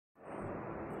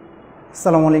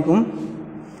আসসালামু আলাইকুম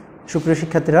সুপ্রিয়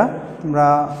শিক্ষার্থীরা, তোমরা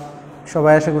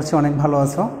সবাই আশা করছি অনেক ভালো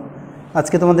আছো।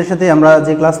 আজকে তোমাদের সাথে আমরা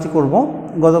যে ক্লাসটি করব,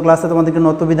 গত ক্লাসে তোমাদেরকে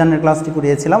নত্যবিধানের ক্লাসটি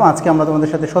করিয়েছিলাম, আজকে আমরা তোমাদের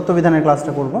সাথে সত্যবিধানের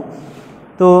ক্লাসটা করব।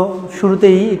 তো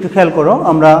শুরুতেই একটু খেয়াল করো,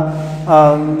 আমরা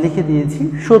লিখে দিয়েছি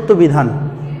সত্যবিধান।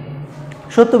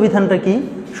 সত্যবিধানটা কি?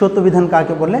 সত্যবিধান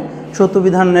কাকে বলে?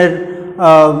 সত্যবিধানের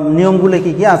নিয়মগুলো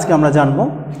কি কি আজকে আমরা জানব।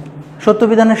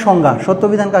 সত্যবিধানের সংজ্ঞা,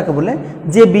 সত্যবিধান কাকে বলে?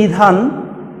 যে বিধান,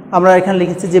 আমরা এখানে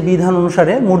লিখেছি যে বিধান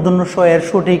অনুসারে মূর্ধন্য ষ এর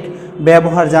সঠিক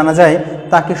ব্যবহার জানা যায়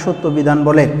তাকে সত্যবিধান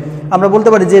বলে। আমরা বলতে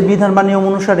পারি যে বিধান বা নিয়ম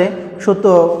অনুসারে সত্য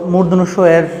মূর্ধন্য ষ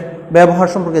এর ব্যবহার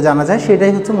সম্পর্কে জানা যায়,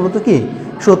 সেটাই হচ্ছে মূলত কি?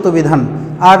 সত্যবিধান।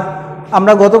 আর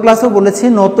আমরা গত ক্লাসেও বলেছি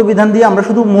নত্যবিধান দিয়ে আমরা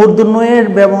শুধু মূর্ধন্য এর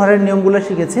ব্যবহারের নিয়মগুলো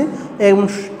শিখেছি, এবং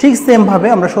ঠিক সেমভাবে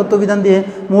আমরা সত্যবিধান দিয়ে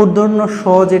মূর্ধন্য ষ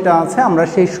যেটা আছে আমরা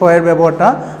সেই ষ এর ব্যবহারটা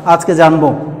আজকে জানব।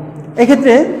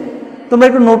 এক্ষেত্রে তোমরা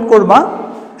একটু নোট করবা,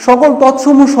 সকল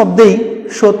তৎসম শব্দেই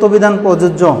সত্যবিধান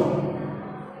প্রযোজ্য,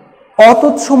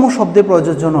 অতৎসম শব্দে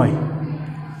প্রযোজ্য নয়।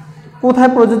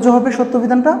 কোথায় প্রযোজ্য হবে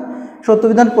সত্যবিধানটা?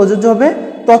 সত্যবিধান প্রযোজ্য হবে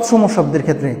তৎসম শব্দের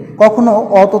ক্ষেত্রে, কখনো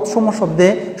অতৎসম শব্দে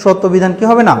সত্যবিধান কি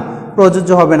হবে না?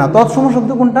 প্রযোজ্য হবে না। তৎসম শব্দ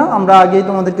কোনটা? আমরা আগেই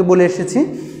তোমাদেরকে বলে এসেছি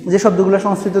যে শব্দগুলো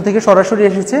সংস্কৃত থেকে সরাসরি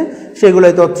এসেছে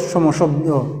সেগুলোই তৎসম শব্দ।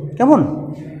 কেমন?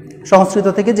 সংস্কৃত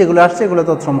থেকে যেগুলো আসছে এগুলো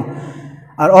তৎসম।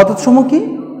 আর অতৎসম কি?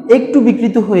 একটু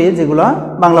বিকৃত হয়ে যেগুলো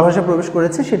বাংলা ভাষায় প্রবেশ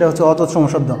করেছে সেটা হচ্ছে অতৎসম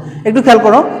শব্দ। একটু খেয়াল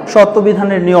করো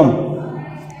সত্যবিধানের নিয়ম।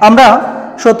 আমরা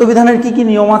সত্যবিধানের কি কি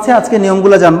নিয়ম আছে আজকে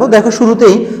নিয়মগুলো জানবো। দেখো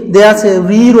শুরুতেই দেয়া আছে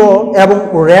রি র এবং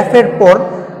র্যাফের পর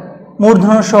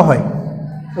মূর্ধন্য ষ হয়।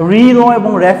 রি র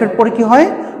এবং র্যাফের পর কি হয়?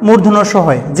 মূর্ধন্য ষ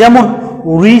হয়। যেমন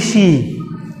ঋষি,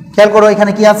 খেয়াল করো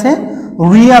এখানে কি আছে?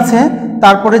 রি আছে,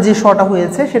 তারপরে যে শটা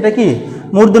হয়েছে সেটা কি?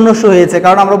 মূর্ধন্য ষ হয়েছে,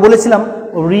 কারণ আমরা বলেছিলাম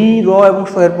রি র এবং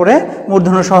ষ এর পরে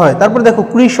মূর্ধন্য ষ হয়। তারপরে দেখো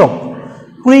কৃষক,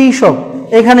 কৃষক,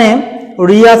 এখানে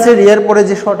রি আছে, রি এর পরে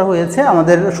যে শটা হয়েছে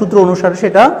আমাদের সূত্র অনুসারে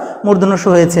সেটা মূর্ধন্য ষ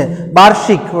হয়েছে।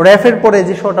 বার্ষিক, র্যাফের পরে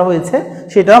যে শটা হয়েছে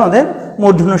সেটা আমাদের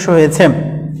মূর্ধন্য ষ হয়েছে।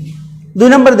 2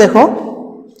 নম্বর দেখো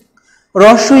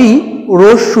রস্বই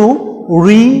রস্যু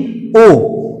রি ও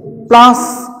প্লাস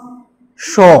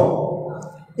ষ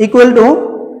ইকুয়াল টু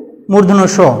মূর্ধন্য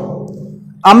ষ।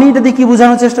 আমি এটা দিয়ে কি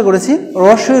বোঝানোর চেষ্টা করেছি?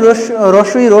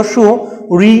 রস্বই রস্যু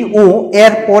রি ও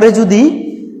এর পরে যদি,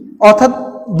 অর্থাৎ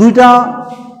দুইটা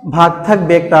ভাগ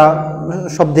থাকবে একটা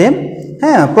শব্দে,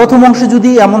 হ্যাঁ, প্রথম অংশে যদি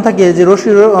এমন থাকে যে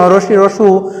রস্বই রস্যু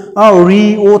রি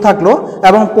ও থাকলো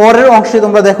এবং পরের অংশে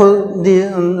তোমরা দেখো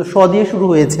স দিয়ে শুরু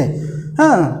হয়েছে,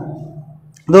 হ্যাঁ,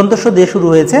 দন্ত স দিয়ে শুরু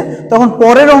হয়েছে, তখন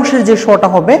পরের অংশের যে শটা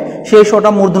হবে সেই শটা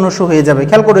মূর্ধন্য ষ হয়ে যাবে।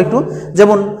 খেয়াল করো একটু,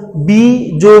 যেমন বি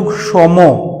যোগ সম,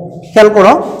 খেয়াল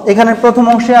করো এখানে প্রথম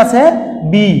অংশে আছে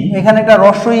বি, এখানে একটা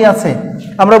রস্বই আছে,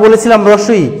 আমরা বলেছিলাম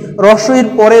রস্বই, রস্বইর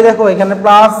পরে দেখো এখানে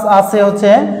প্লাস আছে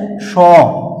হচ্ছে স,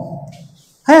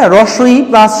 হ্যাঁ, রস্বই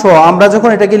প্লাস স। আমরা যখন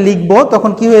এটাকে লিখবো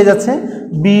তখন কি হয়ে যাচ্ছে?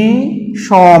 বি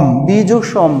সম, বি যোগ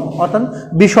সম, অর্থাৎ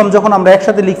বিষম যখন আমরা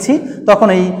একসাথে লিখছি তখন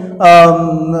এই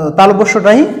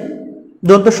তালব্যস্যটাই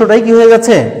দন্তস্যটাই কি হয়ে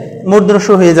যাচ্ছে? মূর্ধন্য ষ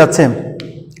হয়ে যাচ্ছে।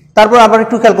 তারপর আবার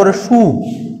একটু খেয়াল করে সু,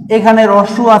 এখানে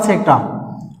রস্যু আছে একটা,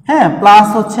 হ্যাঁ, প্লাস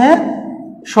হচ্ছে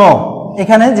স,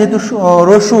 এখানে যেহেতু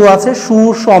রস্যু আছে সু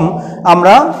সম,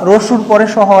 আমরা রস্যুর পরে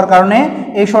স হওয়ার কারণে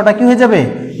এই শটা কি হয়ে যাবে?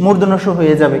 মূর্ধন্য ষ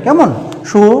হয়ে যাবে। কেমন?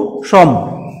 সু সম।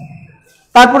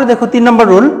 তারপরে দেখো 3 নম্বর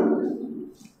রুল,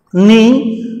 নি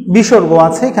বিসর্গ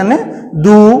আছে এখানে,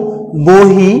 দু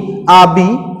বহি আবি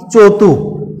চতু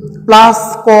প্লাস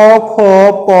ক খ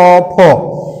প ফ।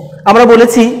 আমরা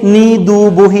বলেছি নি দু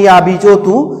বহি আবি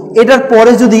চতু, এটার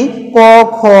পরে যদি ক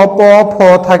খ প ফ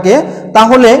থাকে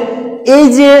তাহলে এই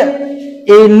যে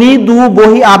এই নি দু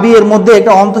বহি আবি এর মধ্যে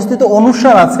একটা অন্তঃস্থিত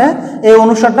অনুস্বার আছে, এই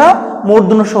অনুস্বারটা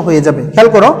মূর্ধন্য ষ হয়ে যাবে। খেয়াল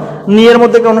করো নি এর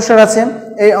মধ্যে একটা অনুস্বার আছে,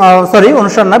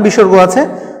 অনুস্বার না, বিসর্গ আছে,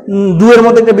 দুয়ের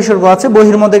মধ্যে একটা বিসর্গ আছে,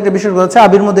 বহির মধ্যে একটা বিসর্গ আছে,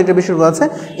 আবির মধ্যে একটা বিসর্গ আছে,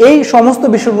 এই সমস্ত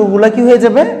বিসর্গগুলা কি হয়ে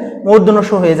যাবে? মূর্ধন্য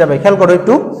ষ হয়ে যাবে। খেয়াল করো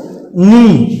একটু, নি,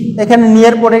 এখানে নি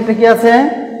এর পরে একটা কি আছে?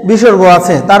 বিসর্গ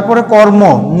আছে, তারপরে কর্ম,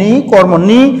 নি কর্ম,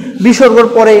 নি বিসর্গর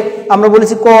পরে আমরা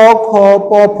বলেছি ক খ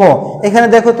প ফ। এখানে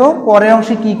দেখো তো পরের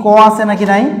অংশে কি ক আছে নাকি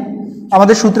নাই?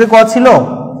 আমাদের সূত্রে ক ছিল,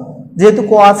 যেহেতু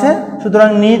ক আছে সুতরাং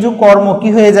নি যোগ কর্ম কি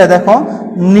হয়ে যায়? দেখো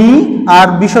নি আর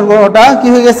বিসর্গটা কি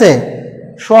হয়ে গেছে?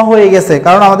 স হয়ে গেছে,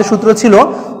 কারণ আমাদের সূত্র ছিল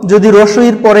যদি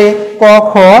রস্বইর পরে ক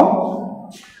খ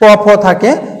প ফ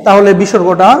থাকে তাহলে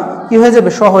বিসর্গটা কি হয়ে যাবে?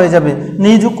 স হয়ে যাবে।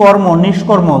 নি যোগ কর্ম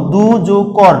নিষ্কর্ম, দু যোগ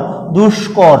কর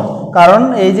দুষ্কর, কারণ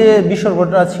এই যে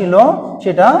বিসর্গটা ছিল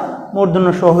সেটা মূর্ধন্য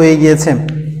ষ হয়ে গিয়েছে।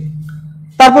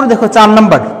 তারপরে দেখো 4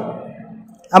 নম্বর,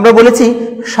 আমরা বলেছি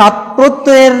সাত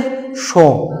প্রত্যয়ের ষ,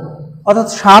 অর্থাৎ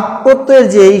সাত প্রত্যয়ের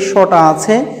যে এই শটা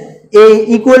আছে এ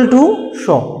ইকুয়াল টু স,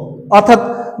 অর্থাৎ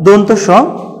দন্তস্ব,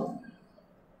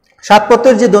 সাত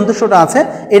প্রত্যয়ের যে দন্তস্বটা আছে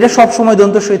এটা সবসময়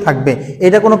দন্তস্বই থাকবে,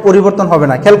 এটা কোনো পরিবর্তন হবে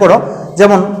না। খেয়াল করো,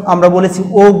 যেমন আমরা বলেছি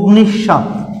অগ্নিস্বাদ,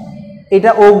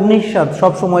 এটা অগ্নিস্বাদ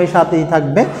সবসময় সাথেই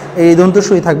থাকবে, এই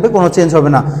দন্তস্বই থাকবে, কোনো চেঞ্জ হবে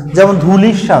না। যেমন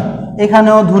ধূলির স্বাদ,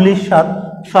 এখানেও ধূলির স্বাদ,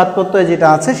 সাত প্রত্যয় যেটা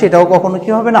আছে সেটাও কখনো কি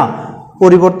হবে না,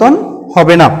 পরিবর্তন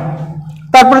হবে না।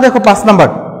 তারপরে দেখো 5 নাম্বার,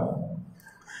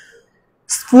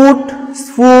 স্ফুট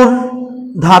স্ফুর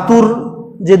ধাতুর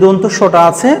যে দন্তস্বটা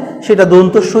আছে সেটা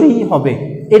দন্তস্বই হবে,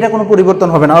 এটা কোনো পরিবর্তন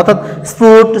হবে না। অর্থাৎ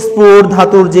স্ফুট স্ফুর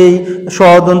ধাতুর যেই স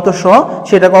দন্তস্ব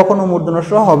সেটা কখনো মূর্ধন্য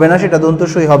হবে না, সেটা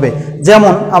দন্তস্বই হবে।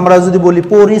 যেমন আমরা যদি বলি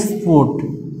পরিস্ফুট,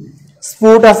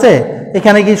 স্ফুট আছে,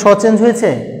 এখানে কি স চেঞ্জ হয়েছে?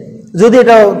 যদি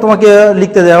এটা তোমাকে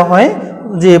লিখতে দেওয়া হয়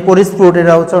যে পরিস্ফুট,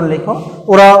 এটা উচ্চারণ লেখো,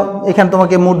 ওরা এখানে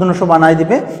তোমাকে মূর্ধন্য স বানাই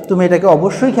দিবে, তুমি এটাকে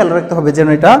অবশ্যই খেয়াল রাখতে হবে যেন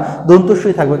এটা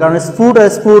দন্তস্বই থাকবে, কারণ স্ফুট আর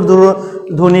স্ফুট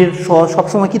ধ্বনির স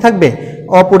সবসময় কি থাকবে,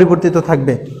 অপরিবর্তিত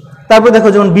থাকবে। তারপর দেখো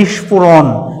যেমন বিস্ফোরণ,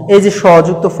 এই যে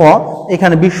সযুক্ত ফ,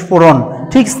 এখানে বিস্ফোরণ,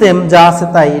 ঠিক সেম যা আছে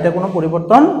তাই, এটা কোনো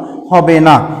পরিবর্তন হবে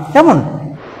না। কেমন?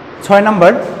 6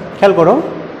 নাম্বার, খেয়াল করো,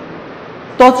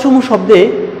 তৎসম শব্দে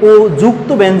ও যুক্ত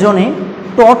ব্যঞ্জনে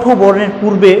টঠ বর্ণের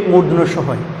পূর্বে মূর্ধন্য স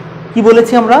হয়। কি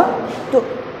বলেছি আমরা? তো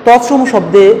তৎসম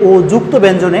শব্দে ও যুক্ত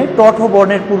ব্যঞ্জনে টঠ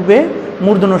বর্ণের পূর্বে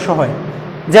মূর্ধন্য স হয়।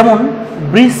 যেমন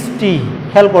বৃষ্টি,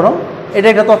 খেয়াল করো, এটা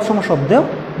একটা তৎসম শব্দ,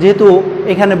 যেহেতু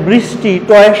এখানে বৃষ্টি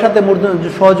টয়ের সাথে মূর্ধন্য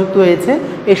সযুক্ত হয়েছে,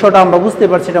 এই শটা আমরা বুঝতে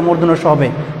পারছি এটা মূর্ধন্য স হবে।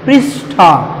 পৃষ্ঠা,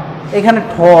 এখানে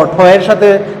ঠয়ের সাথে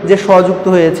যে সযুক্ত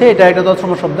হয়েছে এটা একটা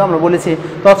তৎসম শব্দ, আমরা বলেছি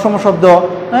তৎসম শব্দ,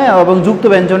 হ্যাঁ, এবং যুক্ত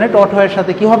ব্যঞ্জনে ঠয়ের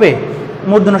সাথে কি হবে,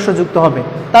 মূর্ধন্য স যুক্ত হবে।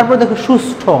 তারপর দেখো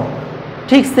সুষ্ঠ,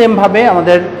 ঠিক সেম ভাবে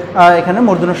আমাদের এখানে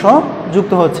মূর্ধন্য স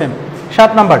যুক্ত হচ্ছে।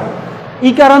 7 নাম্বার,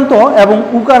 ইকারান্ত এবং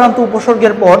উকারান্ত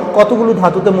উপসর্গের পর কতগুলো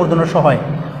ধাতুতে মূর্ধন্য স হয়?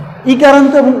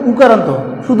 ইকারান্ত এবং উকারান্ত,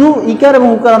 শুধু ইকার এবং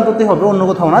উকারান্ততে হবে, অন্য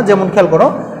কোথাও না। যেমন খেয়াল করো,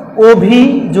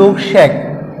 অভিযোগ শেক,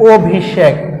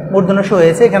 অভিষেক, মূর্ধন্য স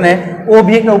হয়েছে, এখানে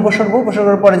অভি একটা উপসর্গ,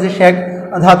 উপসর্গের পরে যে শেক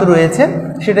ধাতু রয়েছে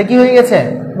সেটা কি হয়ে গেছে,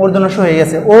 মূর্ধন্য স হয়ে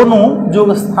গেছে। অনুযোগ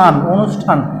স্থান,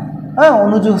 অনুষ্ঠান, হ্যাঁ,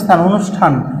 অনুযোগ স্থান,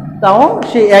 অনুষ্ঠান, তাও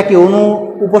সেই একই অনু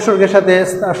উপসর্গের সাথে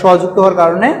সযুক্ত হওয়ার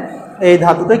কারণে এই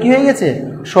ধাতুটা কি হয়ে গেছে,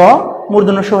 স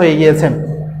মূর্ধন্য স হয়ে গিয়েছে।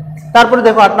 তারপরে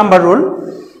দেখো 8 নাম্বার রুল,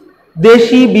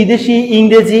 দেশি বিদেশি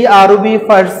ইংরেজি আরবি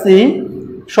ফার্সি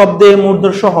শব্দে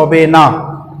মূর্ধন্য স হবে না।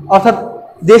 অর্থাৎ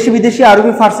দেশি বিদেশি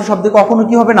আরবি ফার্সি শব্দে কখনো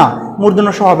কি হবে না, মূর্ধন্য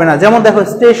স হবে না। যেমন দেখো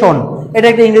স্টেশন, এটা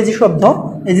একটা ইংরেজি শব্দ,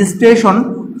 এই যে স্টেশন,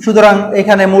 সুতরাং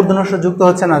এখানে মূর্ধন্য স যুক্ত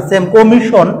হচ্ছে না। সেম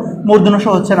কমিশন, মূর্ধন্য স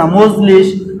হচ্ছে না। মজলিস,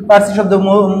 ফার্সি শব্দ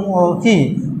কি,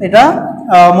 এটা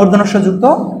মূর্ধন্য স যুক্ত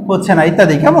হচ্ছে না,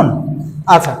 ইত্যাদি। কেমন?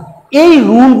 আচ্ছা, এই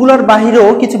রুলগুলোর বাহিরেও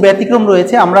কিছু ব্যতিক্রম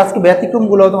রয়েছে, আমরা আজকে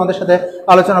ব্যতিক্রমগুলো তোমাদের সাথে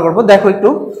আলোচনা করব। দেখো একটু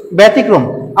ব্যতিক্রম,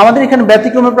 আমাদের এখানে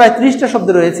ব্যতিক্রমের প্রায় 30টা শব্দ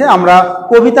রয়েছে, আমরা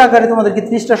কবিতা আকারে তোমাদেরকে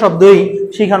 30টা শব্দই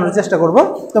শেখানোর চেষ্টা করব।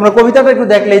 তোমরা কবিতাটা একটু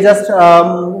দেখলেই জাস্ট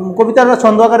কবিতাটা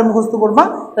ছন্দ আকারে মুখস্থ করবা,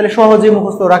 তাহলে সহজেই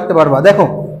মুখস্থ রাখতে পারবা। দেখো,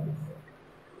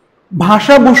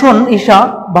 ভাষাভূষণ ঈশা,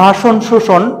 ভাষণ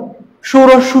শোষণ,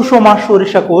 ষোড়শ সুষমা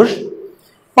সরিষা কোষ,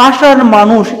 পাষাণ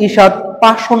মানুষ ঈষাদ,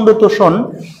 পাষণ্ড তোষণ,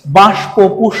 বাষ্প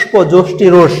পুষ্প যষ্টি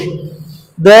রোষ,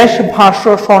 দেশ ভাষ্য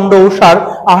ষণ্ড উষার,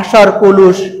 আশার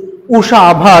কলুষ, উষা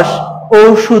আভাস,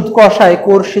 ঔষধ কষায়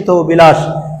কর্ষিত বিলাস।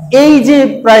 এই যে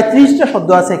প্রায় 30টা শব্দ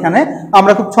আছে এখানে,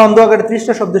 আমরা খুব ছন্দ আকারে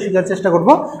 30টা শব্দ শেখার চেষ্টা করব।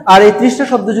 আর এই 30টা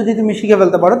শব্দ যদি তুমি শিখে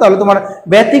ফেলতে পারো তাহলে তোমার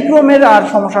ব্যতিক্রমের আর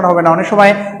সমস্যা হবে না। অনেক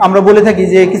সময় আমরা বলে থাকি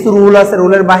যে কিছু রুল আছে,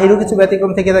 রুলের বাহিরেও কিছু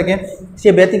ব্যতিক্রম থেকে থাকে,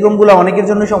 সেই ব্যতিক্রমগুলো অনেকের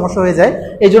জন্য সমস্যা হয়ে যায়।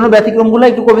 এই জন্য ব্যতিক্রমগুলো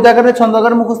একটু কবিতা আকারে ছন্দ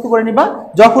আকারে মুখস্থ করে নিবা,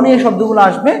 যখনই এই শব্দগুলো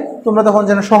আসবে তোমরা তখন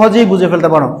যেন সহজেই বুঝে ফেলতে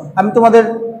পারো। আমি তোমাদের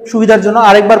সুবিধার জন্য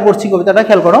আরেকবার পড়ছি কবিতাটা,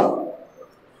 খেয়াল করো।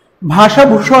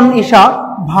 ভাষাভূষণ ঈশা,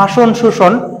 ভাষণ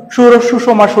শোষণ, ষোড়শ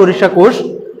সুষমা সরিষা কোষ,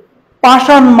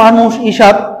 পাষাণ মানুষ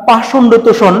ঈষাদ, পাষণ্ড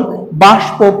তোষণ,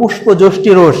 বাষ্প পুষ্প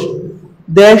যষ্টি রোষ,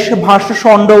 দেশ ভাষ্য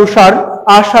ষণ্ড উষার,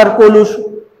 আশার কলুষ,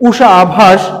 উষা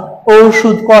আভাস,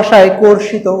 ঔষধ কষায়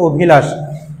কর্ষিত অভিলাষ।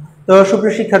 তো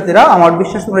সুপ্রিয় শিক্ষার্থীরা, আমার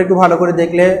বিশ্বাস তোমরা একটু ভালো করে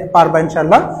দেখলে পারবা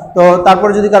ইনশাআল্লাহ। তো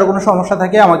তারপরে যদি কারো কোনো সমস্যা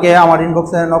থাকে আমাকে আমার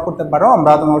ইনবক্সে নক করতে পারো,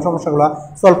 আমরা তোমার সমস্যাগুলো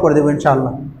সলভ করে দেবো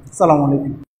ইনশাআল্লাহ। আসসালামু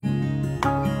আলাইকুম।